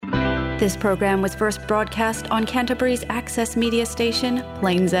This program was first broadcast on Canterbury's access media station,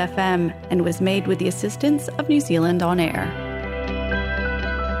 Plains FM, and was made with the assistance of New Zealand On Air.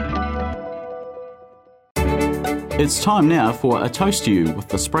 It's time now for A Toast to You with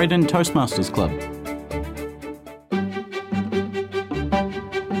the Sprayden Toastmasters Club.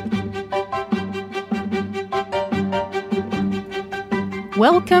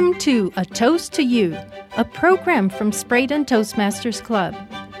 Welcome to A Toast to You, a program from Sprayden Toastmasters Club.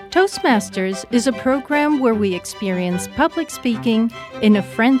 Toastmasters is a program where we experience public speaking in a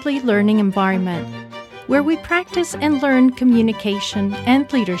friendly learning environment, where we practice and learn communication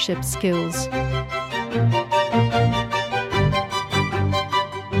and leadership skills.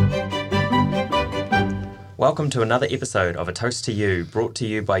 Welcome to another episode of A Toast to You, brought to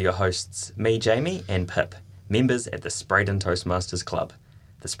you by your hosts, me, Jamie, and Pip, members at the Sprayden Toastmasters Club.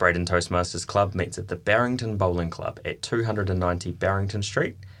 The Sprayden Toastmasters Club meets at the Barrington Bowling Club at 290 Barrington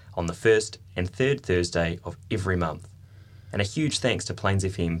Street on the first and third Thursday of every month. And a huge thanks to Plains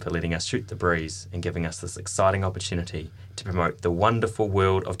FM for letting us shoot the breeze and giving us this exciting opportunity to promote the wonderful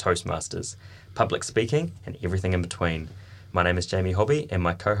world of Toastmasters, public speaking, and everything in between. My name is Jamie Hobby and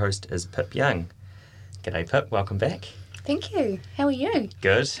my co-host is Pip Young. G'day Pip, welcome back. Thank you. How are you?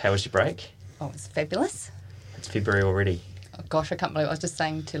 Good. How was your break? Oh, it's fabulous. It's February already. Oh, gosh, I can't believe it. I was just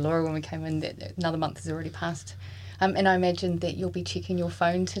saying to Laura when we came in that another month has already passed. And I imagine that you'll be checking your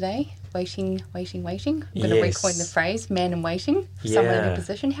phone today, waiting. I'm going to recoin the phrase, man in waiting, for someone in your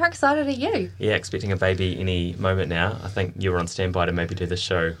position. How excited are you? Yeah, expecting a baby any moment now. I think you were on standby to maybe do this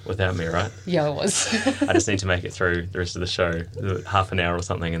show without me, right? Yeah, I was. I just need to make it through the rest of the show, half an hour or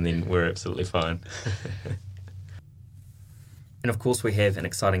something, and then we're absolutely fine. And of course we have an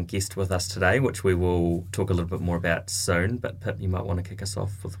exciting guest with us today, which we will talk a little bit more about soon. But Pip, you might want to kick us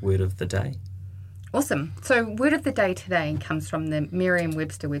off with Word of the Day. Awesome. So Word of the Day today comes from the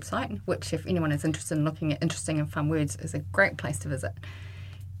Merriam-Webster website, which if anyone is interested in looking at interesting and fun words is a great place to visit.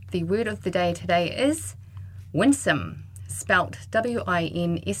 The word of the day today is winsome, spelt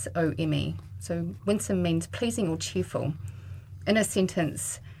W-I-N-S-O-M-E. So winsome means pleasing or cheerful. In a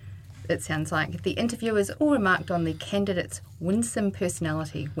sentence, it sounds like the interviewers all remarked on the candidate's winsome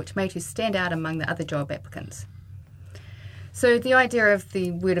personality, which made her stand out among the other job applicants. So the idea of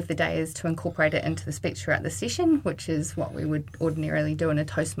the word of the day is to incorporate it into the speech throughout the session, which is what we would ordinarily do in a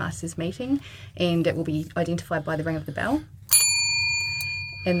Toastmasters meeting, and it will be identified by the ring of the bell.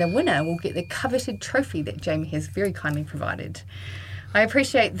 And the winner will get the coveted trophy that Jamie has very kindly provided. I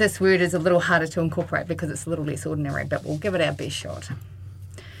appreciate this word is a little harder to incorporate because it's a little less ordinary, but we'll give it our best shot.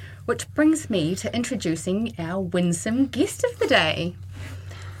 Which brings me to introducing our winsome guest of the day.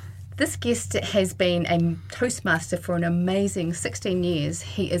 This guest has been a Toastmaster for an amazing 16 years.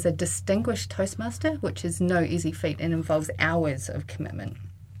 He is a distinguished Toastmaster, which is no easy feat and involves hours of commitment.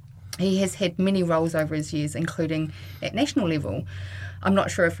 He has had many roles over his years, including at national level. I'm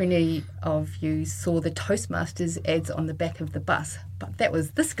not sure if any of you saw the Toastmasters ads on the back of the bus, but that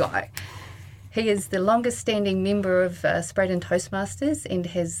was this guy. He is the longest standing member of Sprayden Toastmasters and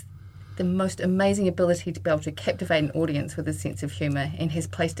has the most amazing ability to be able to captivate an audience with his sense of humour, and has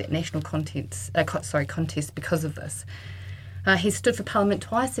placed at national contests because of this. He's stood for Parliament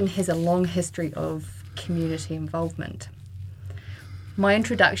twice and has a long history of community involvement. My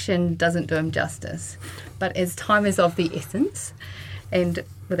introduction doesn't do him justice, but as time is of the essence, and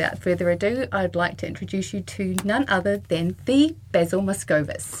without further ado, I'd like to introduce you to none other than the Basil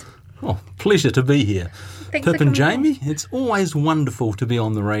Moskovis. Oh, pleasure to be here. Thanks Pip and Jamie, it's always wonderful to be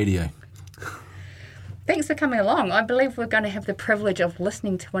on the radio. Thanks for coming along. I believe we're going to have the privilege of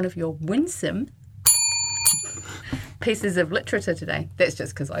listening to one of your winsome pieces of literature today. That's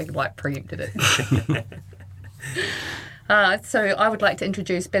just because I preempted it. So I would like to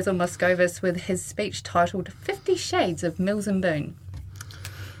introduce Basil Moskovis with his speech titled 50 Shades of Mills and Boon.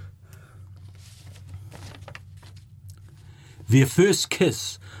 Their first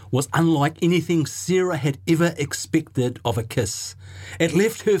kiss was unlike anything Sarah had ever expected of a kiss. It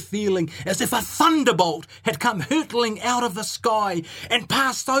left her feeling as if a thunderbolt had come hurtling out of the sky and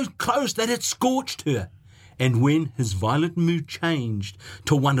passed so close that it scorched her. And when his violent mood changed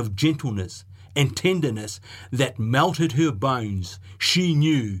to one of gentleness and tenderness that melted her bones, she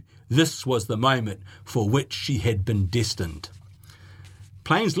knew this was the moment for which she had been destined.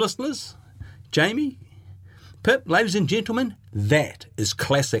 Plains listeners, Jamie, Pip, ladies and gentlemen, that is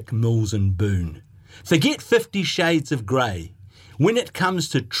classic Mills and Boon. Forget 50 Shades of Grey. When it comes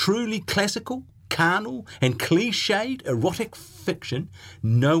to truly classical, carnal and cliched erotic fiction,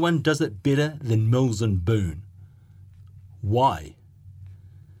 no one does it better than Mills and Boon. Why?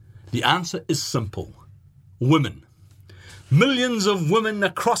 The answer is simple. Women. Millions of women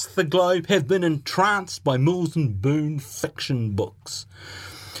across the globe have been entranced by Mills and Boon fiction books,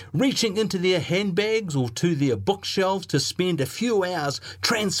 reaching into their handbags or to their bookshelves to spend a few hours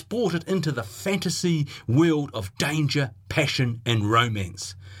transported into the fantasy world of danger, passion and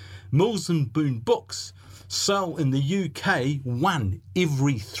romance. Mills and Boon books sell in the UK 1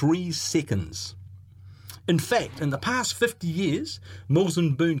 every 3 seconds. In fact, in the past 50 years, Mills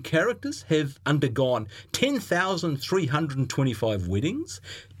and Boon characters have undergone 10,325 weddings,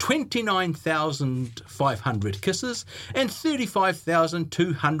 29,500 kisses, and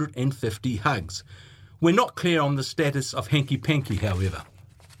 35,250 hugs. We're not clear on the status of hanky-panky, however.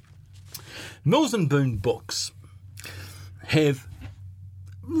 Mills and Boon books have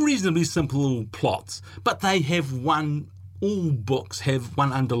reasonably simple plots, but they have all books have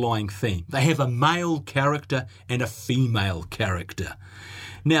one underlying theme. They have a male character and a female character.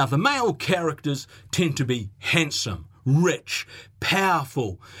 Now, the male characters tend to be handsome, rich,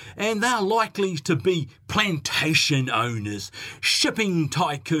 powerful, and they're likely to be plantation owners, shipping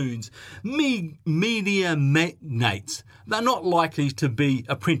tycoons, media magnates. They're not likely to be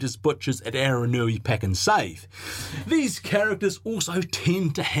apprentice butchers at Aranui Pack and Save. These characters also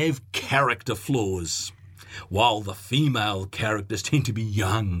tend to have character flaws, while the female characters tend to be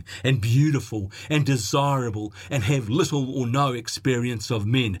young and beautiful and desirable and have little or no experience of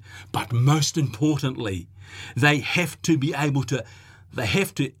men. But most importantly, they have to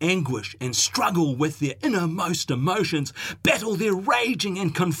anguish and struggle with their innermost emotions, battle their raging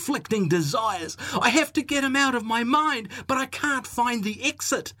and conflicting desires. I have to get them out of my mind, but I can't find the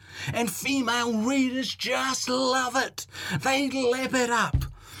exit. And female readers just love it. They lap it up.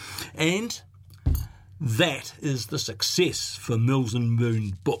 And that is the success for Mills and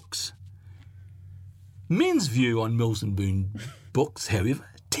Boon books. Men's view on Mills and Boon books, however,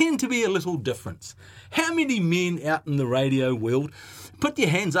 tend to be a little different. How many men out in the radio world, put your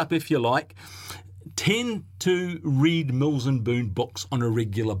hands up if you like, tend to read Mills and Boon books on a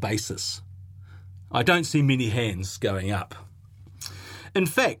regular basis? I don't see many hands going up. In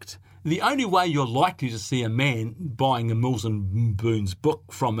fact, the only way you're likely to see a man buying a Mills and Boon's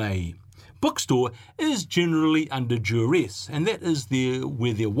book from a bookstore is generally under duress, and that is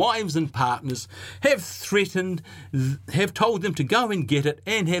where their wives and partners have told them to go and get it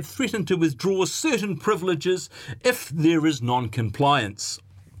and have threatened to withdraw certain privileges if there is non-compliance.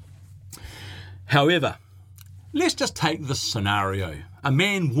 However, let's just take this scenario. A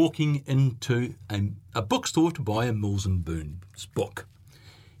man walking into a bookstore to buy a Mills and Boon's book.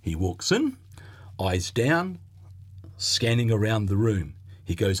 He walks in, eyes down, scanning around the room.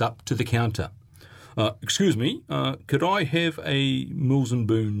 He goes up to the counter. Excuse me, could I have a Mills and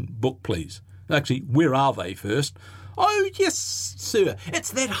Boon book, please? Actually, where are they first? Oh, yes, sir.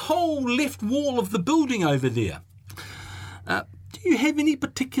 It's that whole left wall of the building over there. Do you have any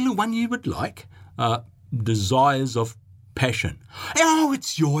particular one you would like? Desires of Passion. Oh,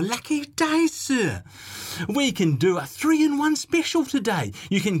 it's your lucky day, sir. We can do a 3-in-1 special today.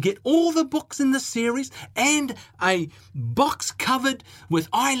 You can get all the books in the series and a box covered with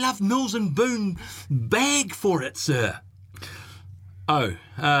I Love Mills and Boon bag for it, sir. Oh,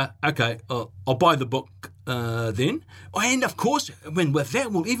 okay. I'll buy the book then. And, of course, with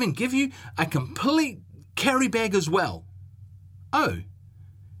that, we'll even give you a complete carry bag as well. Oh,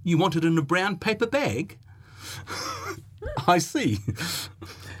 you want it in a brown paper bag? I see.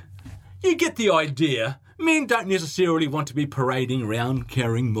 You get the idea. Men don't necessarily want to be parading around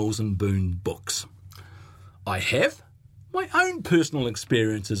carrying Mills and Boon books. I have my own personal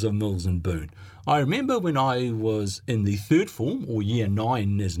experiences of Mills and Boon. I remember when I was in the 3rd form, or year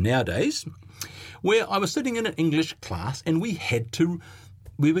 9 as nowadays, where I was sitting in an English class and we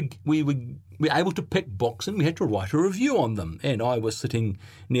were able to pick books and we had to write a review on them. And I was sitting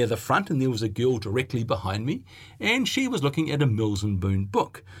near the front and there was a girl directly behind me and she was looking at a Mills and Boon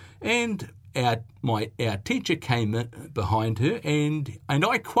book. And our teacher came in behind her and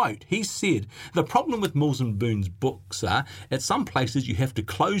I quote, he said, "The problem with Mills and Boon's books are at some places you have to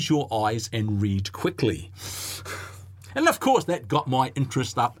close your eyes and read quickly." And of course that got my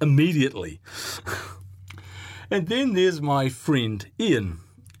interest up immediately. And then there's my friend Ian.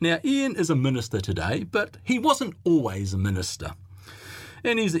 Now, Ian is a minister today, but he wasn't always a minister.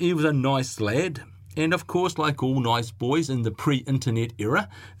 And he was a nice lad. And of course, like all nice boys in the pre-internet era,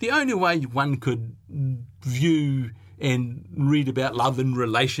 the only way one could view and read about love and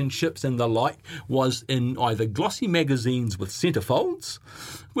relationships and the like was in either glossy magazines with centrefolds,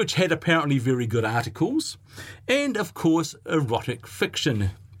 which had apparently very good articles, and of course, erotic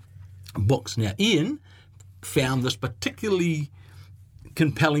fiction books. Now, Ian found this particularly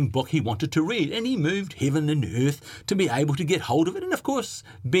compelling book he wanted to read, and he moved heaven and earth to be able to get hold of it. And of course,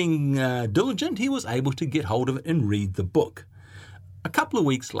 being diligent, he was able to get hold of it and read the book. A couple of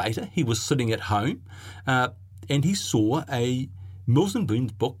weeks later, he was sitting at home and he saw a Mills and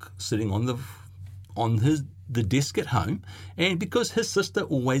Boon's book sitting on the desk at home, and because his sister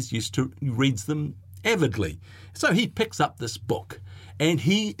always reads them avidly. So he picks up this book and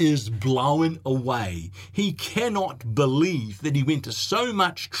he is blown away. He cannot believe that he went to so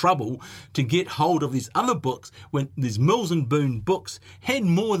much trouble to get hold of these other books when these Mills and Boon books had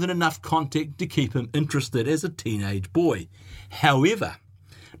more than enough content to keep him interested as a teenage boy. However,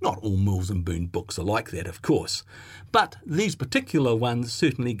 not all Mills and Boon books are like that, of course, but these particular ones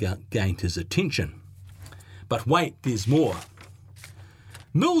certainly gained his attention. But wait, there's more.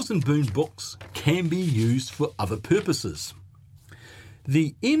 Mills and Boon books can be used for other purposes.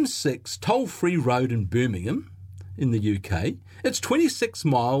 The M6 toll-free road in Birmingham, in the UK, it's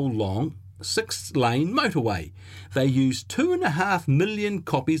 26-mile long, 6-lane motorway. They used 2.5 million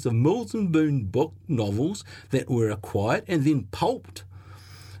copies of Mills and Boon book novels that were acquired and then pulped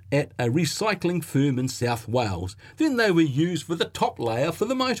at a recycling firm in South Wales. Then they were used for the top layer for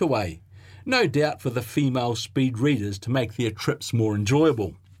the motorway. No doubt for the female speed readers to make their trips more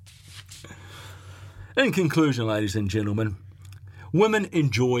enjoyable. In conclusion, ladies and gentlemen, women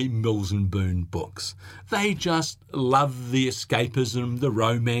enjoy Mills and Boon books. They just love the escapism, the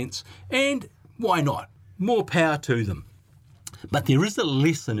romance, and why not? More power to them. But there is a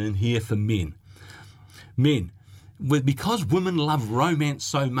lesson in here for men. Because women love romance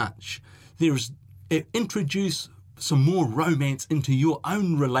so much, introduce some more romance into your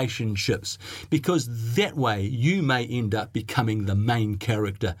own relationships, because that way you may end up becoming the main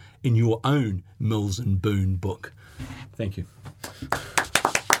character in your own Mills and Boon book. Thank you.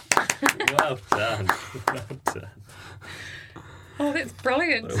 Well done. Well done. Oh, that's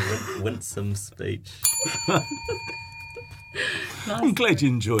brilliant. What a winsome speech. Nice. I'm glad you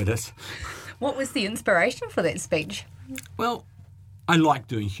enjoyed it. What was the inspiration for that speech? Well, I like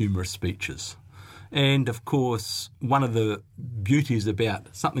doing humorous speeches. And, of course, one of the beauties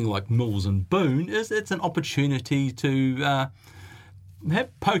about something like Mills and Boon is it's an opportunity to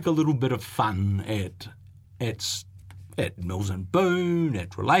poke a little bit of fun at Mills and Boon,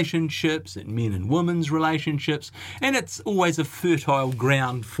 at relationships, at men and women's relationships. And it's always a fertile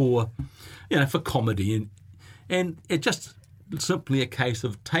ground for comedy. And it's just simply a case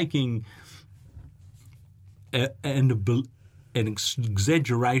of taking an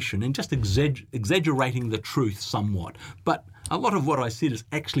exaggeration and just exaggerating the truth somewhat. But a lot of what I said is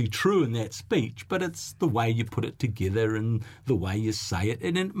actually true in that speech, but it's the way you put it together and the way you say it,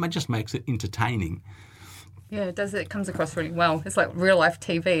 and it just makes it entertaining. Yeah, it does. It comes across really well. It's like real life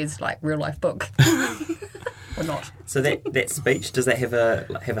TV is like real life book, or not. So that speech, does that have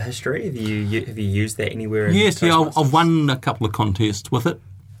a history? Have you used that anywhere? Yes, I've won a couple of contests with it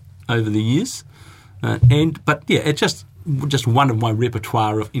over the years, it's just one of my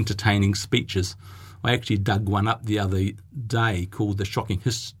repertoire of entertaining speeches. I actually dug one up the other day called The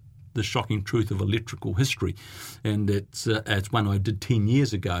Shocking Truth of Electrical History, and it's one I did 10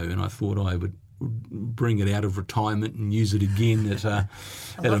 years ago, and I thought I would bring it out of retirement and use it again at a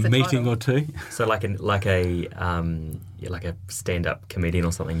meeting or two. So like a stand-up comedian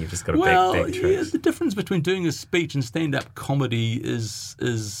or something, you've just got a big truth. Yeah, the difference between doing a speech and stand-up comedy is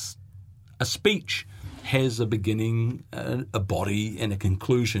a speech has a beginning, a body, and a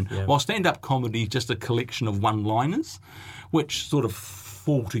conclusion, while stand-up comedy is just a collection of one-liners, which sort of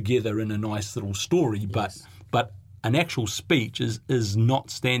fall together in a nice little story. Yes. But an actual speech is not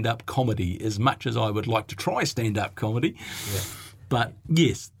stand-up comedy as much as I would like to try stand-up comedy. Yeah. But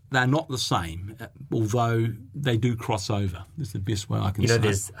yes, they're not the same, although they do cross over. That's the best way I can say.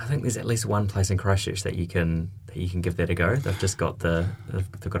 I think there's at least one place in Christchurch that you can give that a go. They've just got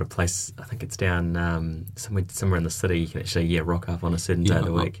they've got a place. I think it's down somewhere in the city. You can actually rock up on a certain day of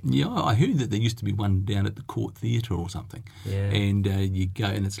the week. I heard that there used to be one down at the Court Theatre or something. Yeah. And you go,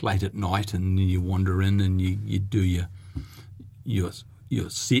 and it's late at night, and you wander in, and you do your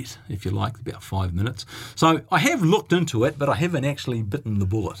set, if you like, about 5 minutes. So I have looked into it, but I haven't actually bitten the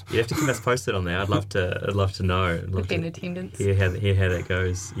bullet. You have to keep us posted on that. I'd love to know. I'd love to in attendance. Hear how that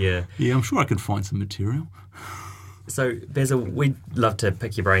goes. Yeah. Yeah, I'm sure I could find some material. So, Basil, we'd love to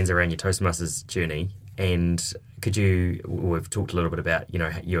pick your brains around your Toastmasters journey, and we've talked a little bit about,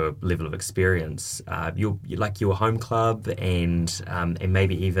 your level of experience, your home club, and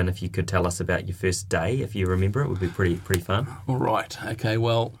maybe even if you could tell us about your first day, if you remember, it would be pretty fun. All right. Okay.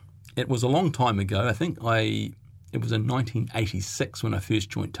 Well, it was a long time ago. I think it was in 1986 when I first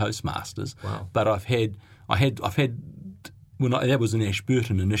joined Toastmasters. Wow. But I've had that was in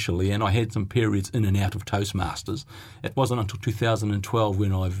Ashburton initially, and I had some periods in and out of Toastmasters. It wasn't until 2012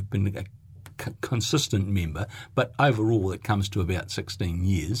 when I've been a consistent member, but overall it comes to about 16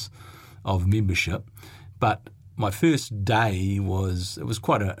 years of membership. But my first day was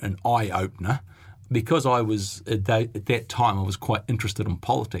quite an eye-opener, because I was at that time I was quite interested in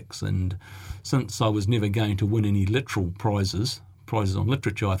politics, and since I was never going to win any literal prizes on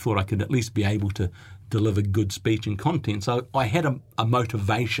literature, I thought I could at least be able to deliver good speech and content. So I had a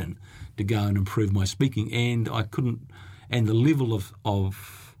motivation to go and improve my speaking, and the level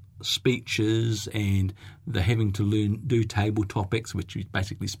of speeches and the having to do table topics, which is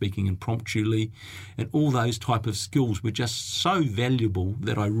basically speaking impromptuly, and all those type of skills were just so valuable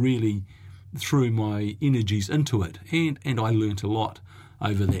that I really threw my energies into it, and I learnt a lot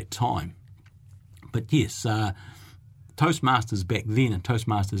over that time. But yes, Toastmasters back then and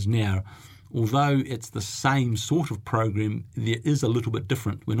Toastmasters now, although it's the same sort of program, there is a little bit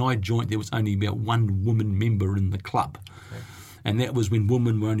different. When I joined, there was only about one woman member in the club. Okay. And that was when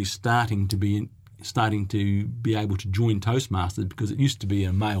women were only starting to be able to join Toastmasters, because it used to be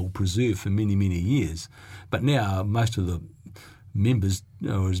a male preserve for many, many years. But now most of the members,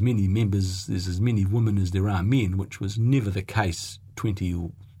 or as many members, there's as many women as there are men, which was never the case 20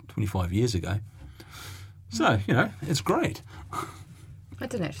 or 25 years ago. So, it's great. I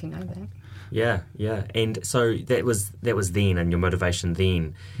didn't actually know that. Yeah. And so that was then, and your motivation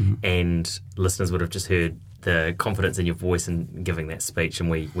then, and listeners would have just heard the confidence in your voice in giving that speech, and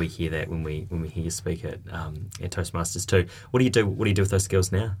we hear that when we hear you speak at Toastmasters too. What do you do with those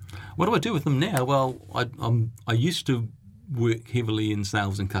skills now? What do I do with them now? Well, I used to work heavily in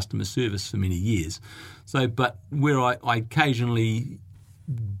sales and customer service for many years. So, but where I occasionally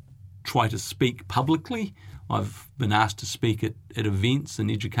try to speak publicly, I've been asked to speak at events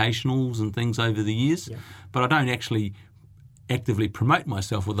and educationals and things over the years, but I don't actually actively promote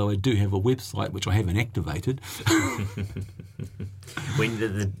myself, although I do have a website which I haven't activated.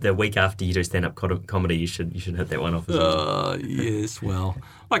 When the week after you do stand-up comedy, you should hit that one off as well. Yes, well,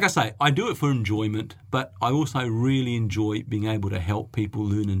 like I say, I do it for enjoyment, but I also really enjoy being able to help people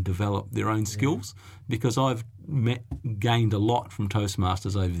learn and develop their own skills, because I've gained a lot from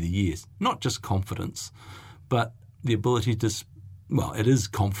Toastmasters over the years. Not just confidence, but the ability to, it is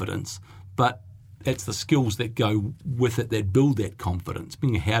confidence, but it's the skills that go with it that build that confidence,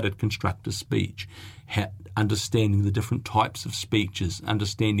 being how to construct a speech, understanding the different types of speeches,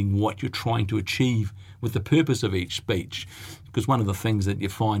 understanding what you're trying to achieve with the purpose of each speech. Because one of the things that you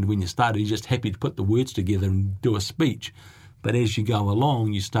find when you start, you're just happy to put the words together and do a speech. But as you go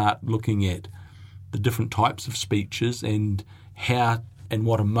along, you start looking at the different types of speeches and how and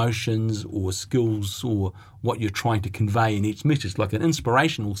what emotions or skills or what you're trying to convey in each message. Like an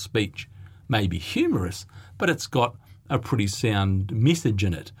inspirational speech may be humorous, but it's got a pretty sound message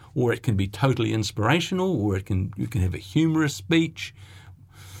in it. Or it can be totally inspirational, or you can have a humorous speech.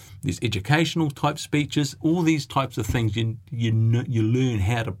 There's educational type speeches. All these types of things, you learn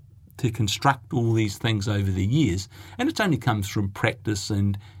how to construct all these things over the years, and it only comes from practice.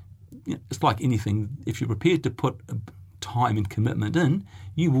 And it's like anything, if you're prepared to put time and commitment in,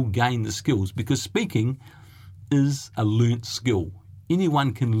 you will gain the skills, because speaking is a learnt skill.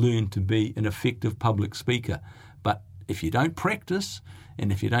 Anyone can learn to be an effective public speaker, but if you don't practice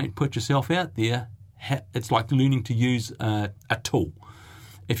and if you don't put yourself out there, it's like learning to use a tool.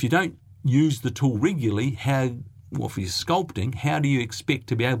 If you don't use the tool regularly, if you're sculpting, how do you expect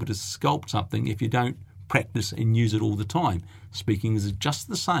to be able to sculpt something if you don't practice and use it all the time? Speaking is just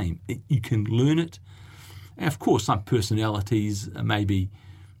the same. You can learn it. And of course, some personalities may be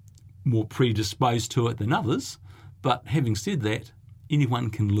more predisposed to it than others, but having said that, anyone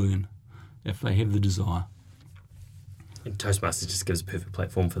can learn if they have the desire. And Toastmasters just gives a perfect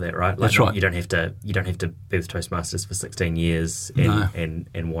platform for that, right? That's right. You don't have to be with Toastmasters for 16 years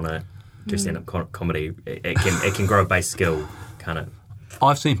and want to do stand-up comedy. It can grow a base skill, kind of.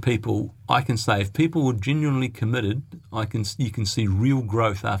 I've seen people. I can say if people were genuinely committed, you can see real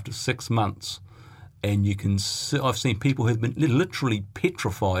growth after 6 months. And I've seen people who've been literally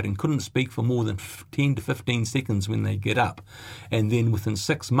petrified and couldn't speak for more than 10 to 15 seconds when they get up. And then within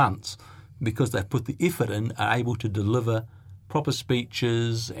 6 months, because they've put the effort in, are able to deliver proper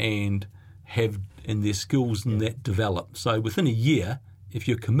speeches and their skills in that develop. So within a year, if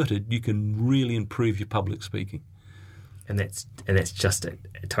you're committed, you can really improve your public speaking. And that's just at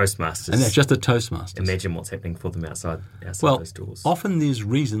Toastmasters. And that's just at Toastmasters. Imagine what's happening for them outside those doors. Often there's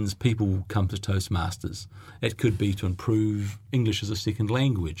reasons people come to Toastmasters. It could be to improve English as a second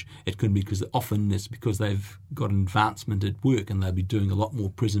language. It could be because they've got advancement at work and they'll be doing a lot more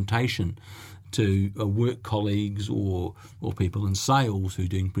presentation to work colleagues or people in sales who are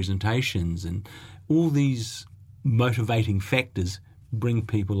doing presentations, and all these motivating factors bring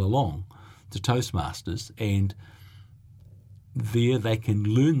people along to Toastmasters, and there they can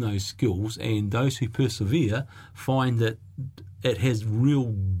learn those skills, and those who persevere find that it has real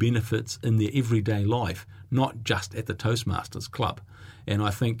benefits in their everyday life, not just at the Toastmasters Club. And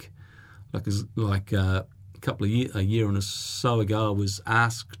I think, like a year and so ago, I was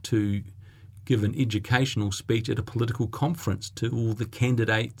asked to give an educational speech at a political conference to all the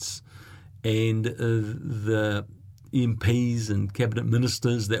candidates and the MPs and cabinet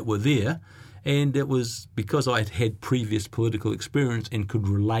ministers that were there. And it was because I had had previous political experience and could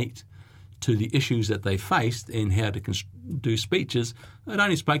relate to the issues that they faced and how to do speeches. I'd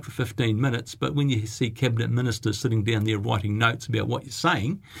only spoke for 15 minutes, but when you see cabinet ministers sitting down there writing notes about what you're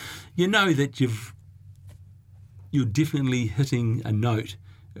saying, you know that you're definitely hitting a note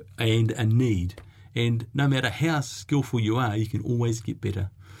and a need. And no matter how skillful you are, you can always get better.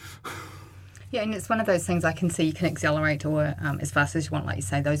 Yeah, and it's one of those things I can see you can accelerate or as fast as you want. Like you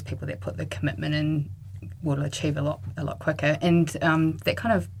say, those people that put the commitment in will achieve a lot quicker. And that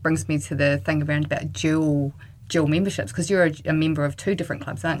kind of brings me to the thing around about dual memberships, because you're a member of 2 different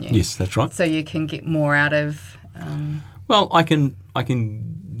clubs, aren't you? Yes, that's right. So you can get more out of... Well, I can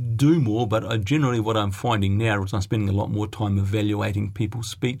do more, but generally what I'm finding now is I'm spending a lot more time evaluating people's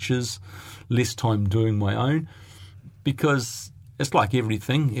speeches, less time doing my own, because it's like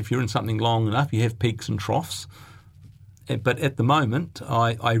everything. If you're in something long enough, you have peaks and troughs. But at the moment,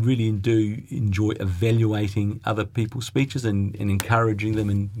 I really do enjoy evaluating other people's speeches and encouraging them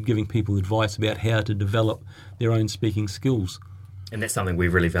and giving people advice about how to develop their own speaking skills. And that's something we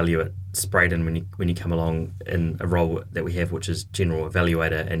really value at Spraydon when you come along in a role that we have, which is general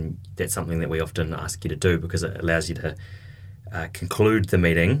evaluator, and that's something that we often ask you to do because it allows you to conclude the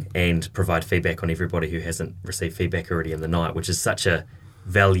meeting and provide feedback on everybody who hasn't received feedback already in the night, which is such a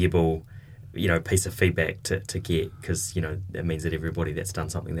valuable piece of feedback to get, because that means that everybody that's done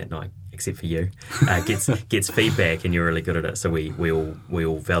something that night, except for you, gets feedback, and you're really good at it. So we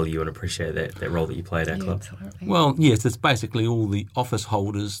all value and appreciate that role that you play at our club. Absolutely. Well, yes, it's basically all the office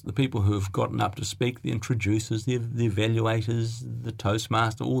holders, the people who have gotten up to speak, the introducers, the evaluators, the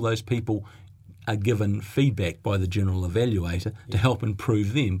Toastmaster, all those people are given feedback by the general evaluator to help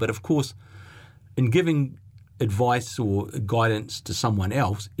improve them. But of course, in giving advice or guidance to someone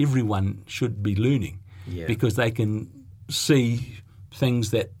else, everyone should be learning, because they can see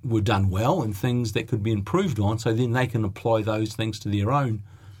things that were done well and things that could be improved on, so then they can apply those things to their own.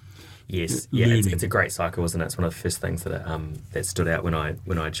 Yes, yeah, it's a great cycle, isn't it? It's one of the first things that stood out when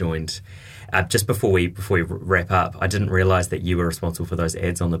I joined. Just before we wrap up, I didn't realise that you were responsible for those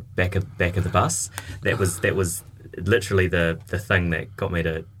ads on the back of the bus. That was literally the thing that got me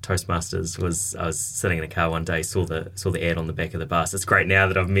to Toastmasters. Was I was sitting in a car one day, saw the ad on the back of the bus. It's great now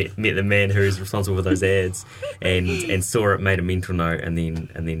that I've met the man who is responsible for those ads, and saw it, made a mental note, and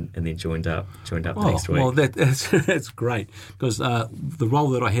then joined up next week. Well, that's great, because the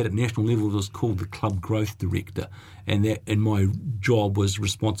role that I had at national level was called the Club Growth Director, and my job was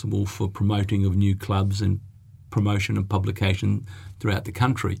responsible for promoting of new clubs and promotion and publication throughout the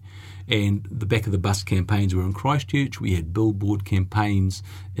country. And the back of the bus campaigns were in Christchurch. We had billboard campaigns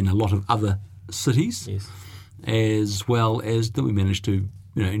in a lot of other cities, as well as that we managed to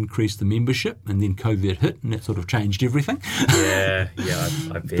increase the membership, and then COVID hit, and that sort of changed everything. I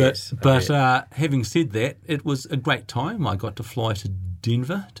bet. But having said that, it was a great time. I got to fly to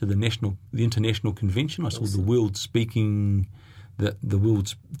Denver to the international convention. I saw the world speaking. The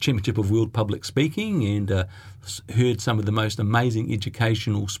World Championship of World Public Speaking, and heard some of the most amazing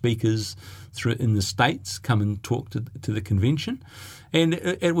educational speakers in the States come and talk to the convention, and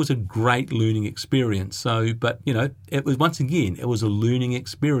it was a great learning experience. So, but it was, once again, it was a learning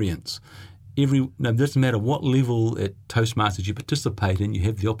experience. It doesn't matter what level at Toastmasters you participate in, you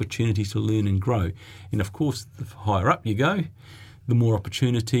have the opportunity to learn and grow. And of course, the higher up you go, the more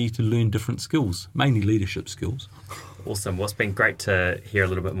opportunity to learn different skills, mainly leadership skills. Awesome. Well, it's been great to hear a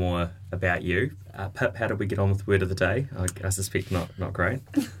little bit more about you. Pip, how did we get on with word of the day? I suspect not great.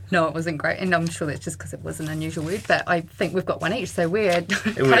 No, it wasn't great, and I'm sure that's just because it was an unusual word, but I think we've got one each, so we're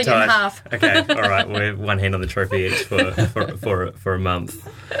cutting it in half. Okay, all right. We're one hand on the trophy each for a month.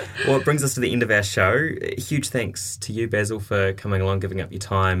 Well, it brings us to the end of our show. Huge thanks to you, Basil, for coming along, giving up your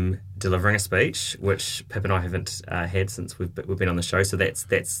time, delivering a speech, which Pip and I haven't had since we've been on the show, so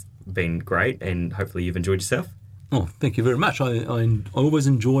that's been great, and hopefully you've enjoyed yourself. Oh, thank you very much. I always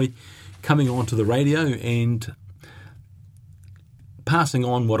enjoy coming onto the radio and passing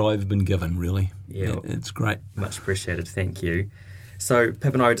on what I've been given, really. Yeah. It's great. Much appreciated. Thank you. So,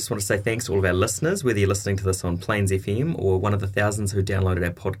 Pip and I just want to say thanks to all of our listeners, whether you're listening to this on Plains FM or one of the thousands who downloaded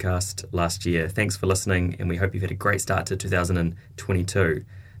our podcast last year. Thanks for listening, and we hope you've had a great start to 2022.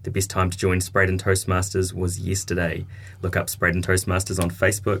 The best time to join Sprayden Toastmasters was yesterday. Look up Sprayden Toastmasters on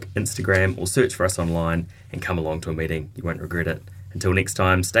Facebook, Instagram, or search for us online and come along to a meeting. You won't regret it. Until next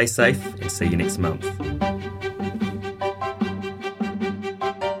time, stay safe and see you next month.